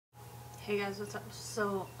Hey guys, what's up?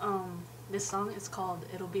 So, this song is called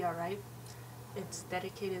It'll Be Alright. It's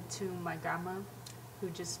dedicated to my grandma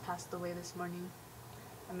who just passed away this morning.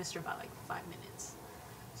 I missed her by like 5 minutes.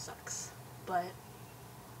 Sucks. But,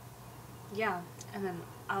 yeah, and then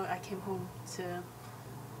I came home to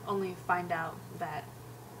only find out that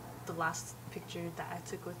the last picture that I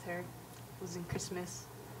took with her was in Christmas.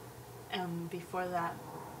 And before that,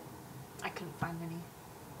 I couldn't find any.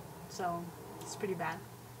 So, it's pretty bad.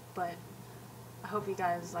 But I hope you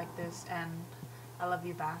guys like this, and I love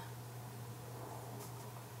you, bye.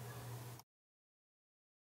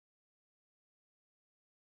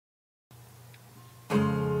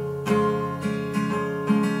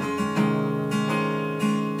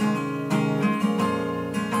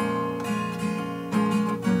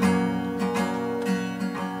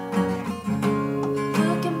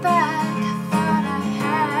 Looking back, I thought I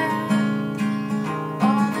had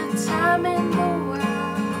all the time in the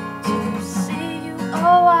world to see you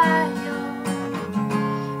a while.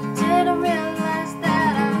 Didn't realize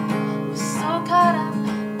that I was so caught up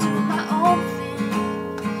doing my own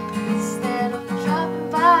thing instead of dropping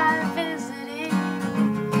by visiting.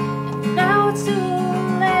 And now it's too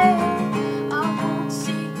late, I won't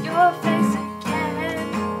see your face again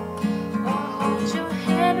or hold your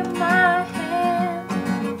hand in my hand.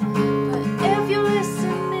 But if you're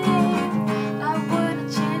listening, I wouldn't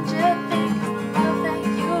change a thing, 'cause the love that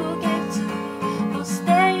you gave to me will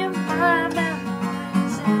stay in my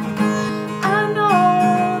memories. And I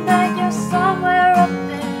know that you're somewhere up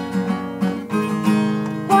there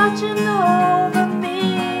watching over me,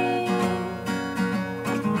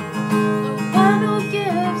 the one who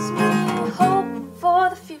gives me hope for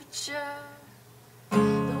the future,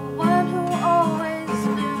 the one who always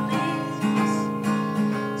believes.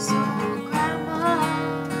 So Grandma,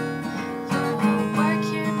 your work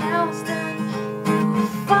here now is done. You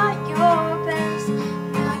fought your best,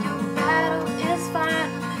 now your battle is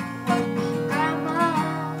finally won. Grandma,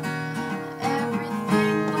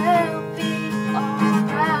 everything will be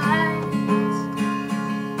alright.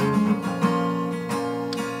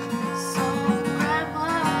 So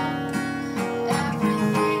Grandma,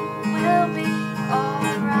 everything will be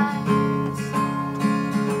alright.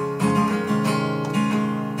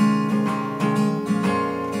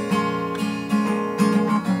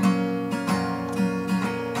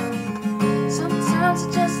 Sometimes I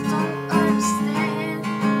just don't understand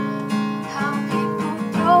how people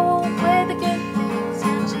throw away the good things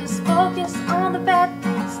and just focus on the bad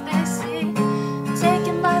things they see,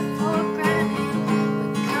 taking life for granted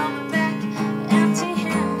but coming back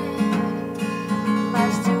empty-handed.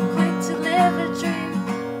 Life's too quick to live a dream,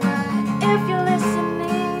 but if you're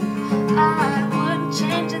listening, I wouldn't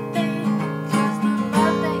change a thing, 'cause the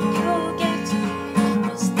love that you gave to me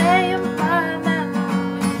will stay in my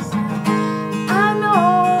memories. I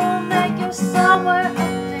know that you're somewhere up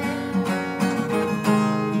there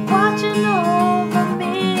watching over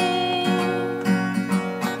me,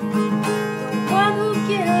 the one who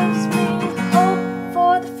gives me hope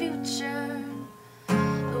for the future,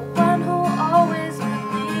 the one who always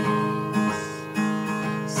believes.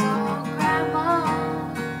 So Grandma,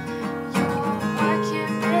 your work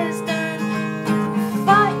here is done. You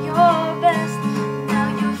fought your best, now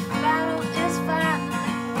your battle is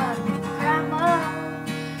finally won. Grandma,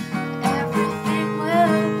 everything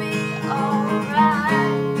will be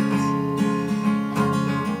alright.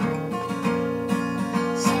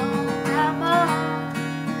 So Grandma,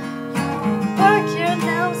 your work here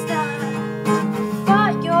now is done. You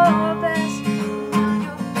fought your best, now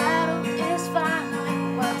your battle is finally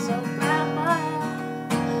won. So Grandma,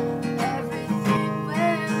 everything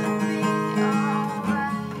will be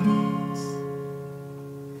alright.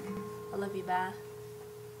 I love you, bye.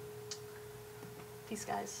 Peace,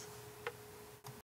 guys.